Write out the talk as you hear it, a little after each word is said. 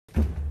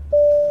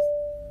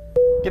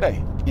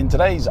G'day. In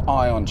today's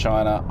Eye on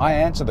China, I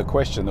answer the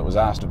question that was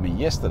asked of me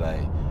yesterday: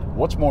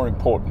 what's more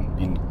important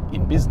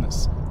in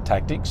business,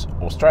 tactics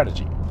or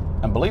strategy?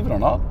 And believe it or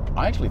not,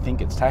 I actually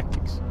think it's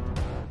tactics.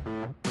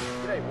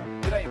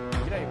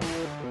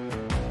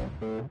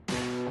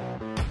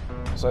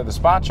 So the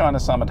Spa China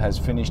Summit has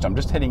finished. I'm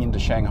just heading into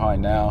Shanghai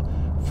now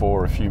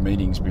for a few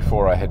meetings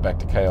before I head back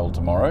to KL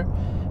tomorrow.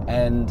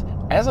 And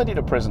as I did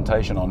a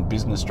presentation on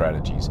business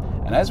strategies,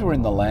 and as we're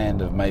in the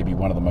land of maybe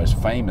one of the most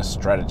famous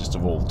strategists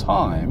of all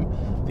time,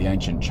 the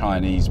ancient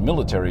Chinese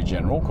military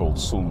general called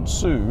Sun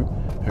Tzu,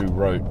 who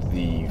wrote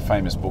the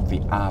famous book,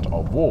 The Art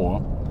of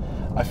War,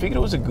 I figured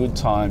it was a good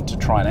time to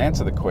try and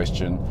answer the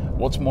question,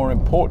 what's more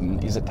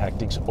important, is it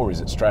tactics or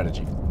is it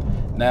strategy?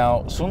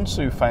 Now, Sun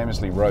Tzu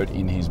famously wrote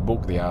in his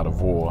book, The Art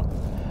of War,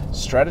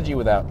 strategy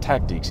without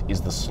tactics is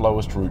the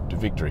slowest route to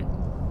victory,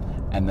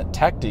 and that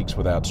tactics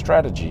without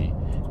strategy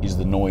is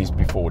the noise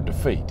before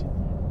defeat.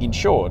 In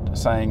short,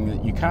 saying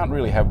that you can't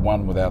really have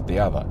one without the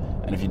other,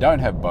 and if you don't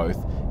have both,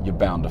 you're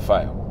bound to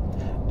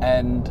fail.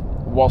 And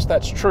whilst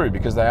that's true,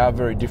 because they are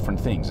very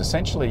different things,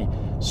 essentially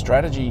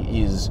strategy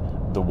is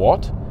the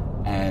what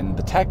and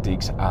the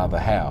tactics are the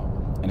how.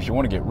 And if you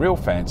want to get real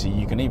fancy,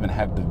 you can even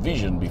have the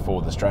vision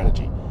before the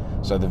strategy.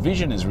 So the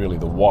vision is really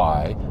the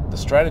why, the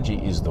strategy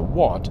is the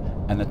what,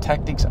 and the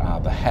tactics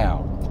are the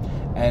how.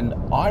 And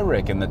I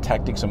reckon the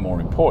tactics are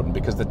more important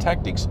because the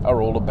tactics are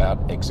all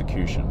about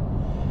execution.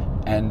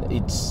 And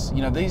it's,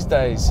 these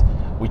days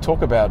we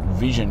talk about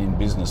vision in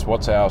business.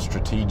 What's our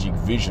strategic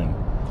vision?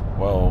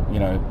 Well,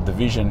 the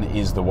vision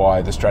is the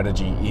why, the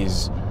strategy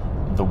is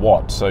the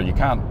what. So you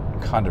can't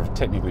kind of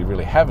technically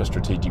really have a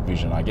strategic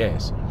vision, I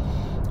guess.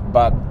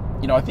 But,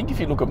 I think if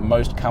you look at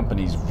most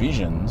companies'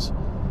 visions,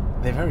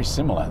 they're very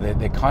similar.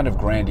 They're kind of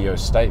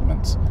grandiose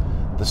statements.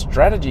 The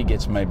strategy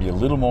gets maybe a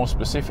little more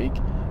specific,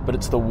 but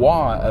it's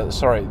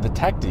the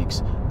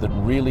tactics that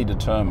really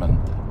determine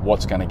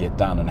what's going to get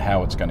done and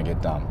how it's going to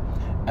get done.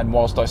 And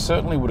whilst I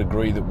certainly would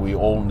agree that we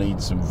all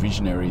need some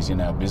visionaries in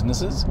our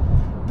businesses,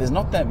 there's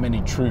not that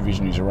many true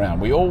visionaries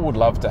around. We all would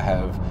love to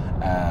have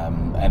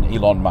an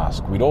Elon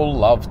Musk. We'd all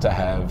love to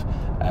have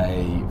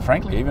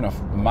frankly, even a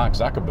Mark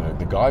Zuckerberg.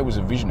 The guy was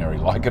a visionary,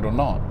 like it or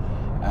not.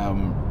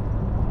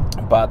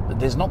 But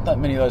there's not that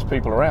many of those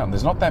people around.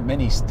 There's not that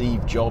many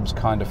Steve Jobs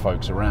kind of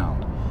folks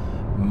around.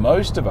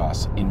 Most of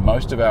us, in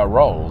most of our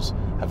roles,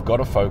 have got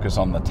to focus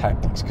on the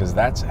tactics because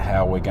that's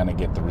how we're going to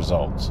get the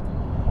results.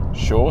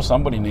 Sure,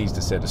 somebody needs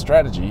to set a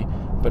strategy,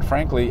 but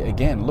frankly,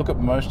 again, look at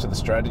most of the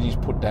strategies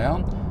put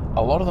down.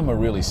 A lot of them are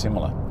really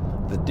similar.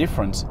 The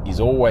difference is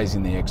always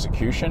in the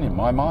execution, in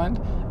my mind,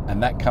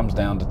 and that comes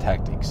down to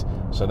tactics.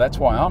 So that's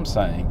why I'm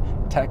saying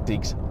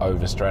tactics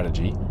over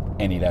strategy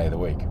any day of the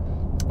week.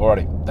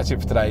 Alrighty, that's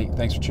it for today.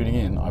 Thanks for tuning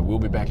in. I will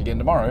be back again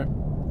tomorrow.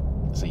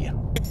 See ya.